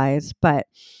regulation size. But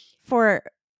for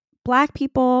Black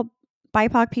people,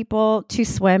 BIPOC people to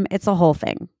swim, it's a whole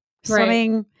thing.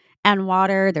 Swimming and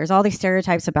water, there's all these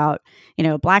stereotypes about, you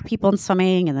know, Black people in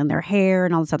swimming and then their hair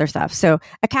and all this other stuff. So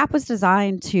a cap was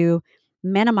designed to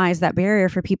minimize that barrier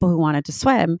for people who wanted to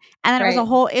swim. And then it was a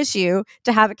whole issue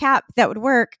to have a cap that would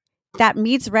work that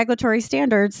meets regulatory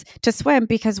standards to swim,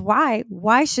 because why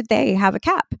should they have a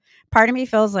cap? Part of me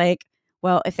feels like,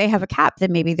 well, if they have a cap,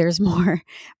 then maybe there's more,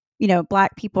 you know,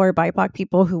 Black people or BIPOC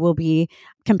people who will be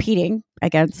competing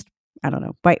against, I don't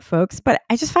know, white folks. But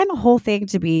I just find the whole thing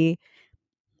to be,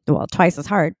 well, twice as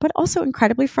hard, but also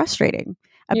incredibly frustrating.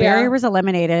 A barrier was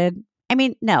eliminated. I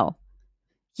mean, Nell,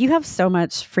 you have so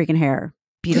much freaking hair.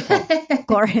 Beautiful,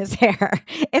 glorious hair.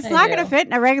 It's not going to fit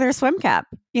in a regular swim cap,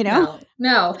 you know?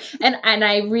 No. And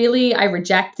I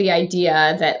reject the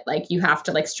idea that like you have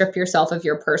to like strip yourself of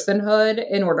your personhood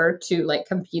in order to like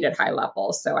compete at high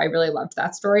levels. So I really loved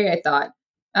that story. I thought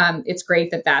it's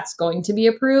great that that's going to be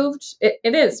approved. It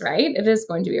is, right? It is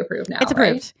going to be approved now. It's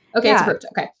approved. Right? Okay, it's approved.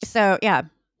 Okay. So, yeah.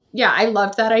 Yeah, I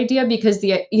loved that idea because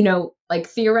like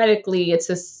theoretically it's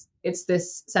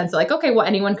this sense of like, okay, well,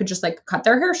 anyone could just like cut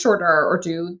their hair shorter or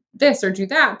do this or do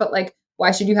that. But like,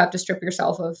 why should you have to strip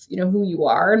yourself of, you know, who you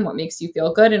are and what makes you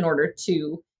feel good in order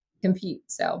to compete?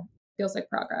 So it feels like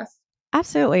progress.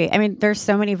 Absolutely. I mean, there's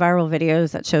so many viral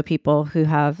videos that show people who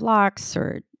have locks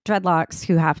or dreadlocks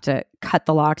who have to cut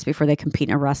the locks before they compete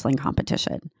in a wrestling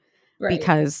competition. Right.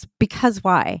 Because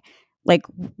why? Like,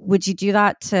 would you do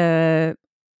that to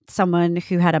someone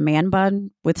who had a man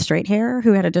bun with straight hair,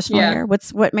 who had additional hair?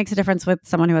 What makes a difference with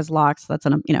someone who has locks that's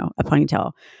on a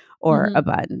ponytail or a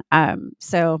bun?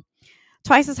 So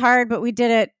twice as hard, but we did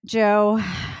it, Joe.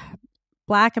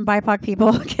 Black and BIPOC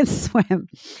people can swim.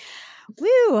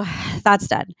 Woo, that's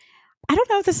done. I don't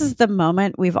know if this is the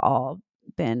moment we've all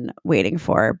been waiting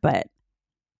for, but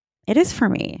it is for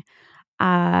me.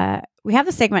 We have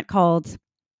a segment called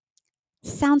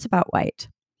Sounds About White.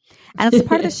 And it's a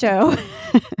part of the show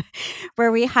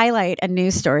where we highlight a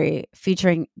news story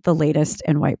featuring the latest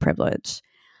in white privilege.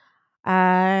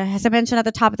 As I mentioned at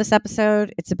the top of this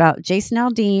episode, it's about Jason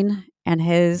Aldean and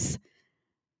his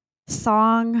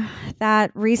song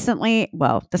that recently,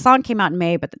 well, the song came out in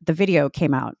May, but the video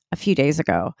came out a few days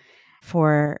ago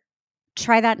for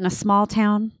Try That in a Small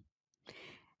Town.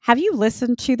 Have you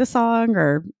listened to the song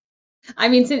or? I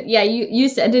mean, you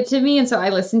sent it to me, and so I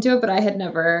listened to it, but I had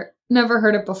never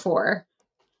heard it before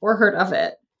or heard of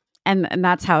it. And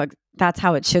that's how that's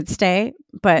how it should stay.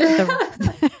 But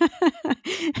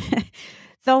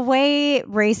the way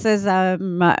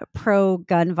racism,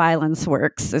 pro-gun violence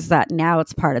works is that now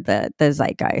it's part of the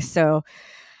zeitgeist. So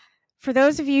for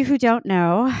those of you who don't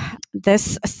know,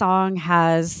 this song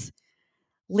has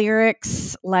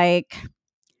lyrics like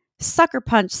sucker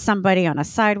punch somebody on a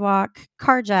sidewalk,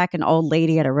 carjack an old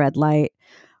lady at a red light,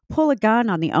 pull a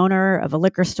gun on the owner of a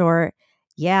liquor store.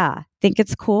 Yeah, think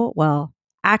it's cool? Well,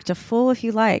 act a fool if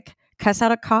you like. Cuss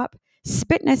out a cop,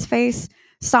 spit in his face,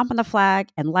 stomp on the flag,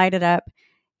 and light it up.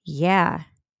 Yeah,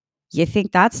 you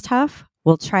think that's tough?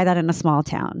 We'll try that in a small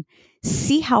town.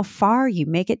 See how far you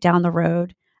make it down the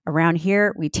road. Around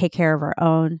here, we take care of our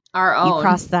own. Our own. You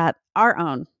cross that, our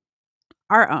own.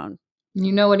 Our own.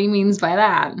 You know what he means by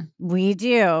that. We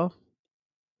do.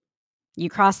 You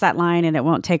cross that line and it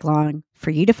won't take long for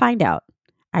you to find out.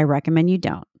 I recommend you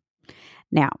don't.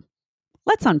 Now,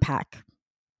 let's unpack.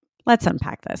 Let's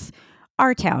unpack this.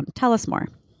 Our town, tell us more.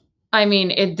 I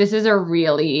mean, this is a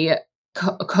really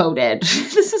coded.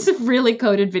 This is a really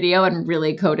coded video and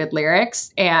really coded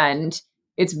lyrics, and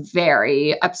it's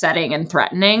very upsetting and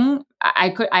threatening.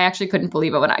 I actually couldn't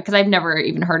believe it because I've never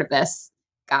even heard of this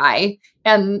guy.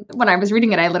 And when I was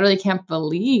reading it, I literally can't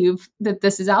believe that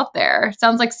this is out there. It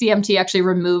sounds like CMT actually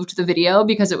removed the video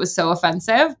because it was so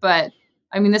offensive. But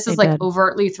I mean, this is like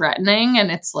overtly threatening,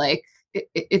 and it's like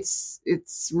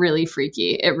it's really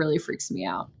freaky. It really freaks me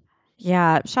out.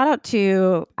 Yeah. Shout out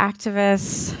to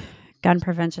activists, gun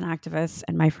prevention activists,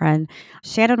 and my friend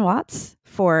Shannon Watts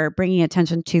for bringing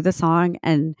attention to the song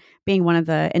and being one of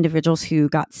the individuals who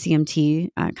got CMT,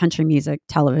 Country Music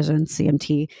Television,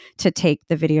 CMT, to take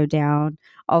the video down.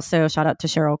 Also, shout out to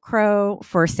Sheryl Crow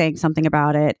for saying something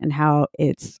about it and how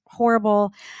it's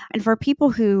horrible. And for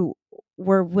people who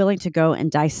were willing to go and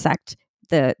dissect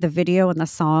the video and the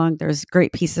song, there's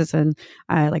great pieces in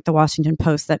like the Washington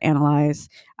Post that analyze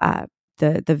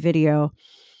the video.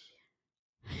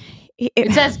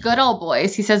 It says good old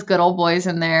boys. He says good old boys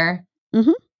in there.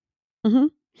 Mm-hmm. Mm-hmm.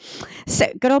 So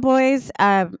good old boys,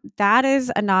 that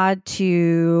is a nod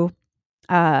to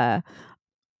racism.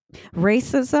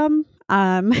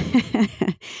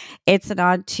 It's a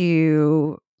nod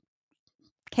to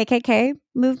KKK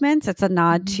movements. It's a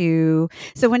nod to,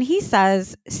 so when he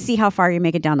says, see how far you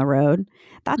make it down the road,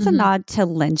 that's a nod to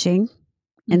lynching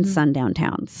in sundown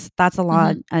towns. That's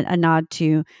a nod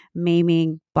to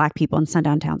maiming Black people in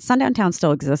sundown towns. Sundown towns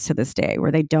still exist to this day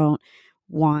where they don't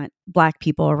want Black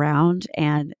people around,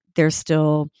 and there's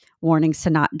still warnings to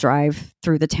not drive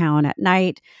through the town at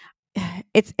night.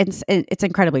 It's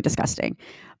incredibly disgusting.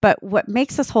 But what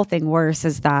makes this whole thing worse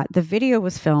is that the video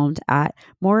was filmed at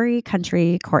Maury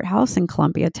County Courthouse in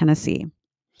Columbia, Tennessee.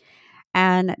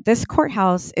 And this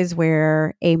courthouse is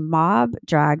where a mob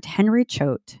dragged Henry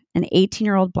Choate, an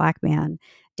 18-year-old Black man,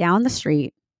 down the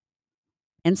street,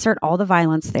 insert all the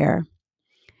violence there,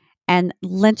 and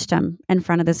lynched him in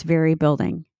front of this very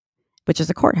building, which is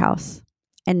a courthouse,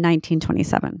 in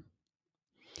 1927.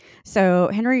 So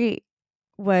Henry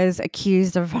was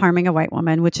accused of harming a white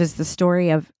woman, which is the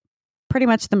story of pretty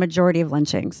much the majority of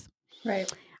lynchings.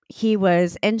 Right. He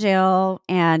was in jail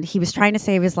and he was trying to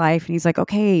save his life. And he's like,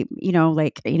 okay,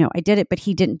 I did it, but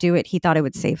he didn't do it. He thought it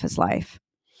would save his life.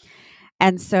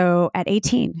 And so at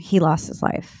 18, he lost his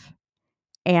life.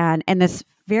 And in this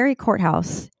very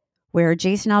courthouse where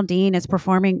Jason Aldean is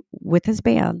performing with his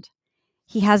band,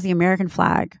 he has the American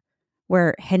flag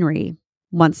where Henry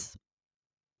once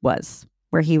was,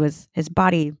 where his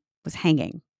body was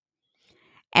hanging.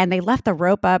 And they left the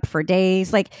rope up for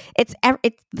days. Like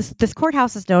this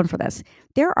courthouse is known for this.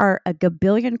 There are a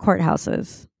gabillion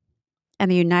courthouses in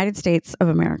the United States of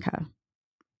America.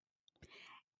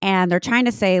 And they're trying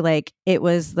to say like it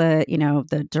was the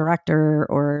director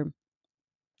or,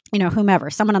 whomever,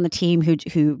 someone on the team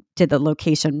who did the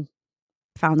location,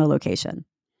 found the location.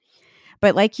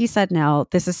 But like you said, Nell,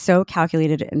 this is so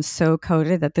calculated and so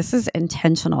coded that this is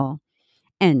intentional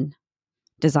in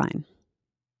design.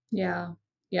 Yeah.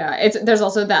 Yeah. There's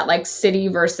also that like city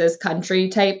versus country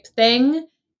type thing.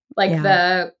 Like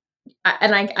and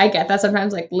I get that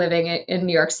sometimes, like living in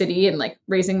New York City and like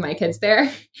raising my kids there,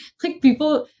 like I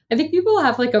think people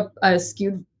have like a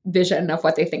skewed vision of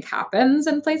what they think happens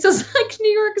in places like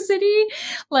New York City.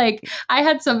 Like I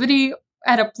had somebody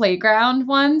at a playground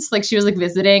once, like she was like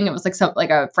visiting. It was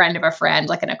like a friend of a friend,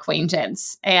 like an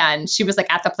acquaintance. And she was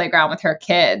like at the playground with her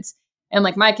kids. And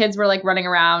like my kids were like running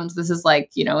around. This is like,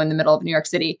 in the middle of New York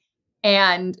City.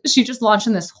 And she just launched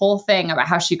in this whole thing about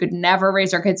how she could never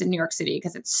raise her kids in New York City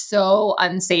because it's so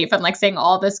unsafe and like saying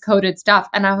all this coded stuff.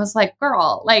 And I was like,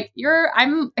 girl, like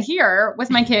I'm here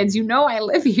with my kids. You know, I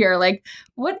live here. Like,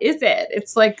 what is it?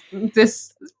 It's like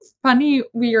this funny,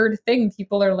 weird thing.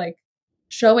 People are like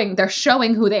they're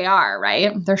showing who they are,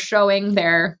 right? They're showing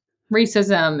their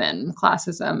racism and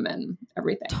classism and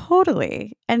everything.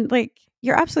 Totally. And like,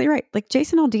 you're absolutely right. Like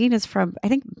Jason Aldean is from, I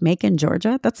think, Macon,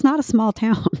 Georgia. That's not a small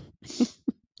town.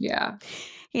 Yeah.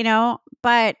 You know,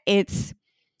 but it's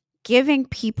giving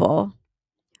people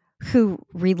who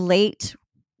relate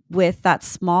with that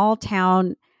small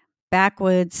town,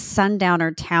 backwoods,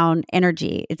 sundowner town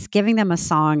energy. It's giving them a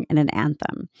song and an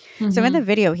anthem. Mm-hmm. So in the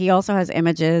video, he also has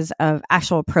images of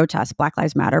actual protests, Black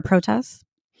Lives Matter protests.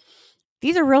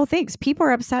 These are real things. People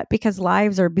are upset because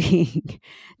lives are being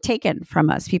taken from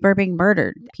us. People are being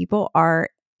murdered. People are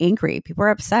angry. People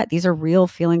are upset. These are real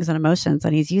feelings and emotions.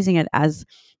 And he's using it as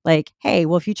like, hey,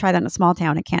 well, if you try that in a small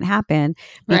town, it can't happen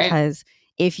because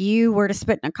if you were to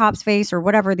spit in a cop's face or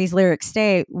whatever these lyrics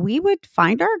say, we would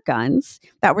find our guns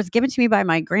that was given to me by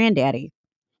my granddaddy's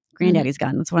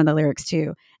gun. That's one of the lyrics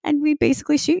too. And we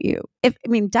basically shoot you.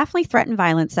 Definitely threaten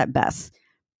violence at best.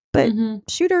 But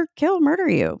shoot or kill, murder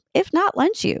you. If not,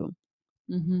 lynch you.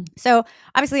 Mm-hmm. So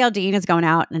obviously Aldean is going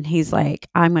out and he's like,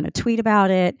 I'm going to tweet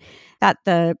about it. That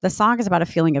the song is about a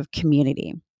feeling of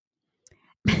community.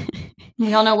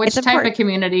 We all know which type of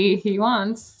community he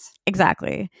wants.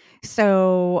 Exactly.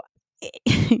 So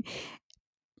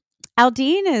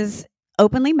Aldean is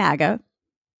openly MAGA.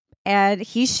 And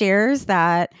he shares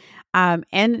that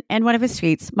in one of his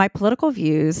tweets, my political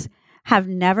views have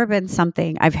never been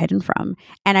something I've hidden from.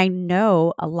 And I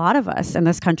know a lot of us in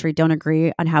this country don't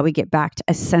agree on how we get back to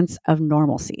a sense of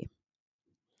normalcy.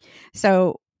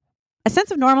 So a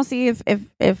sense of normalcy,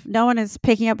 if no one is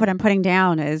picking up what I'm putting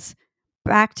down, is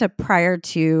back to prior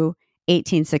to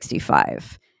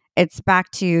 1865. It's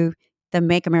back to the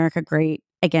Make America Great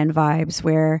Again vibes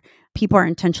where people are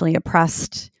intentionally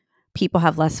oppressed. People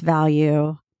have less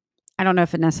value. I don't know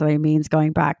if it necessarily means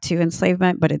going back to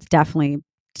enslavement, but it definitely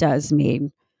does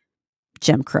mean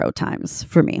Jim Crow times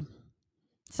for me.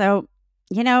 So,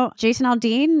 Jason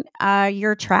Aldean,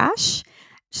 you're trash.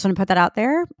 Just want to put that out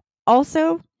there.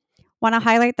 Also, want to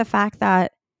highlight the fact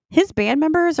that his band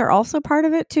members are also part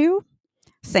of it too,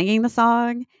 singing the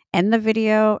song and the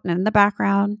video and in the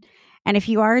background. And if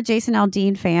you are a Jason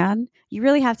Aldean fan, you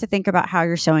really have to think about how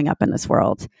you're showing up in this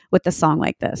world with a song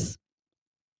like this.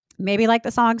 Maybe like the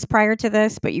songs prior to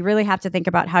this, but you really have to think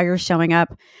about how you're showing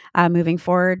up moving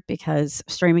forward, because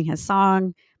streaming his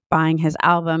song, buying his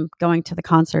album, going to the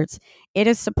concerts, it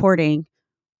is supporting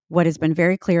what has been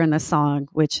very clear in this song,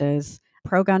 which is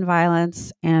pro-gun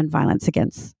violence and violence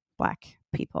against Black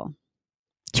people.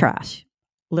 Trash.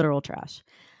 Literal trash.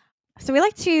 So we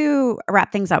like to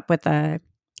wrap things up with a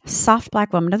soft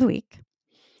Black woman of the week,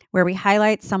 where we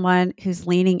highlight someone who's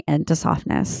leaning into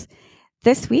softness.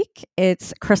 This week,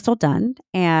 it's Crystal Dunn,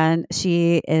 and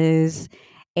she is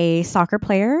a soccer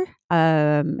player.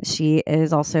 She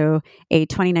is also a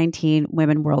 2019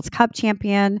 Women World Cup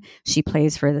champion. She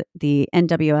plays for the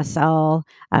NWSL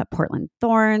Portland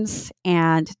Thorns.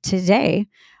 And today,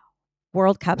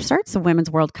 World Cup starts. The Women's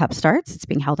World Cup starts. It's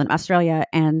being held in Australia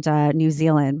and New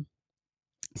Zealand.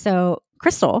 So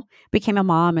Crystal became a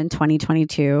mom in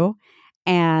 2022,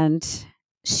 and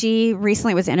she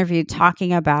recently was interviewed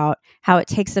talking about how it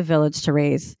takes a village to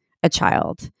raise a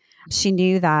child. She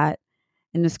knew that,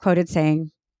 and was quoted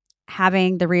saying,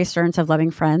 having the reassurance of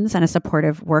loving friends and a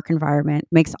supportive work environment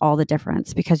makes all the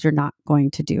difference because you're not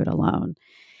going to do it alone.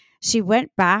 She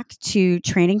went back to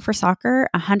training for soccer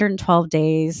 112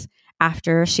 days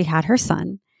after she had her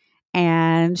son,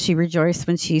 and she rejoiced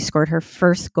when she scored her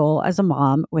first goal as a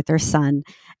mom with her son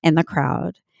in the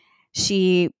crowd.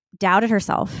 She doubted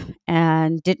herself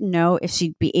and didn't know if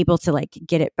she'd be able to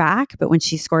get it back. But when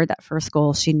she scored that first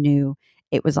goal, she knew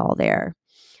it was all there.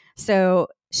 So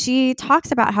she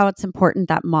talks about how it's important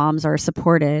that moms are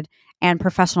supported and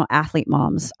professional athlete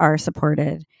moms are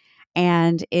supported,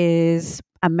 and is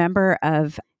a member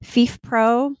of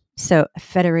FIFPro, so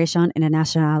Fédération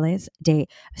Internationale des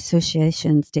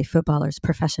Associations des Footballeurs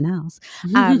Professionnels.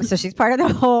 So she's part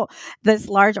of this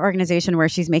large organization where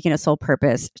she's making a sole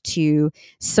purpose to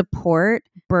support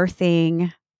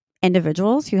birthing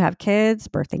individuals who have kids,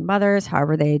 birthing mothers,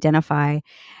 however they identify.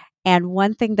 And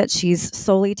one thing that she's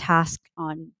solely tasked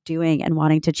on doing and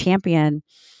wanting to champion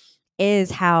is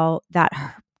how that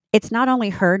it's not only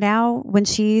her now when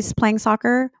she's playing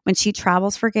soccer, when she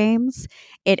travels for games,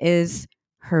 it is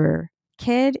her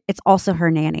kid, it's also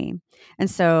her nanny. And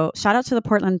so shout out to the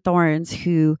Portland Thorns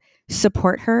who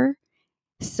support her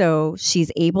So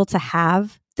she's able to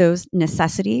have those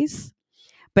necessities,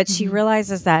 but she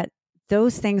realizes that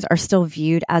those things are still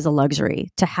viewed as a luxury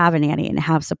to have a nanny and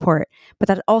have support, but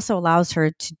that also allows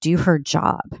her to do her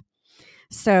job.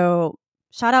 So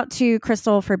shout out to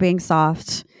Crystal for being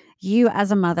soft. You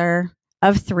as a mother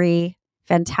of 3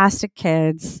 fantastic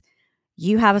kids,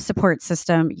 you have a support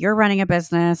system. You're running a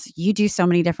business. You do so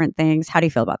many different things. How do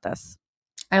you feel about this?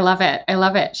 I love it. I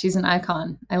love it. She's an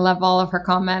icon. I love all of her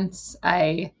comments.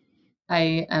 I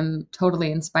am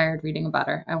totally inspired reading about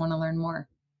her. I want to learn more.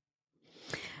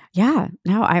 Yeah,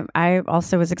 no, I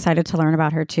also was excited to learn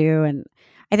about her too. And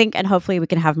I think, and hopefully we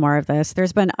can have more of this.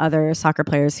 There's been other soccer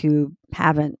players who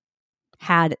haven't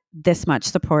had this much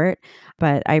support,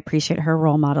 but I appreciate her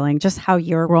role modeling, just how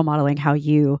you're role modeling, how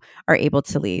you are able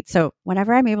to lead. So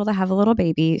whenever I'm able to have a little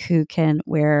baby who can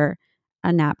wear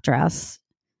a nap dress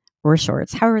or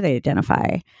shorts, however they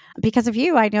identify, because of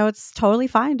you, I know it's totally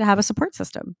fine to have a support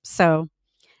system. So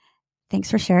thanks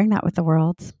for sharing that with the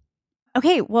world.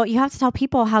 Okay, well, you have to tell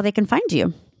people how they can find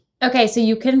you. Okay, so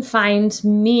you can find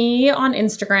me on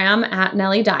Instagram at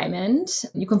Nellie Diamond.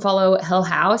 You can follow Hill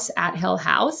House at Hill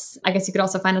House. I guess you could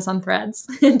also find us on Threads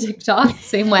and TikTok,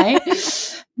 same way.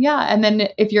 Yeah, and then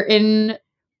if you're in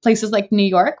places like New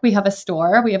York, we have a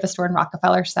store. We have a store in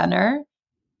Rockefeller Center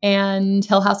and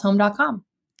hillhousehome.com.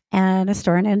 And a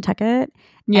store in Nantucket.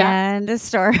 Yeah. And a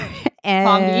store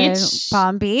in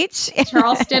Palm Beach.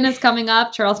 Charleston is coming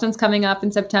up. Charleston's coming up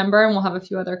in September, and we'll have a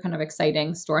few other kind of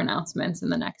exciting store announcements in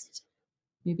the next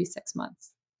maybe 6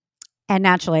 months. And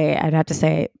naturally, I'd have to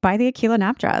say, buy the Aquila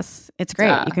nap dress. It's great.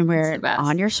 You can wear it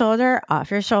on your shoulder,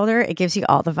 off your shoulder. It gives you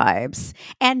all the vibes.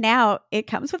 And now it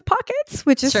comes with pockets,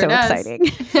 which is exciting.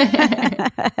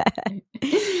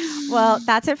 Well,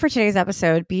 that's it for today's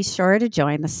episode. Be sure to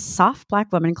join the Soft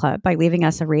Black Woman Club by leaving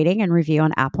us a rating and review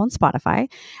on Apple and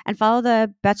Spotify, and follow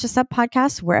the Betches Up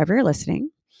podcast wherever you're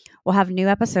listening. We'll have new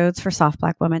episodes for Soft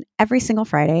Black Women every single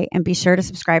Friday, and be sure to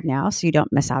subscribe now so you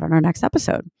don't miss out on our next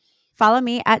episode. Follow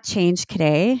me at Change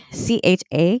Cadet,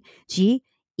 ChageEcadet,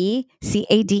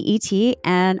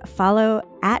 and follow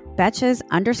at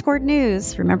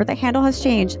Betches_news. Remember, the handle has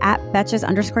changed, at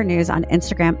Betches_news on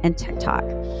Instagram and TikTok.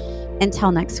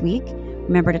 Until next week,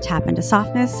 remember to tap into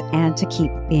softness and to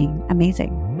keep being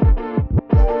amazing.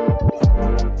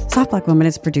 Soft Black Woman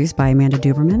is produced by Amanda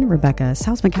Duberman, Rebecca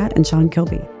Salzmancat, and Sean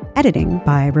Kilby. Editing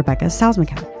by Rebecca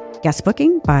Salzmancat. Guest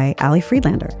booking by Ali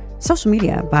Friedlander. Social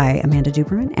media by Amanda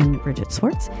Duberman and Bridget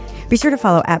Swartz. Be sure to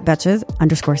follow at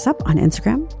Betches_sup on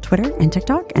Instagram, Twitter, and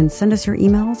TikTok, and send us your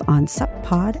emails on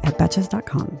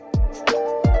suppod@betches.com.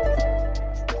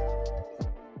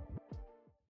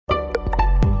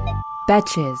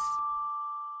 Betches.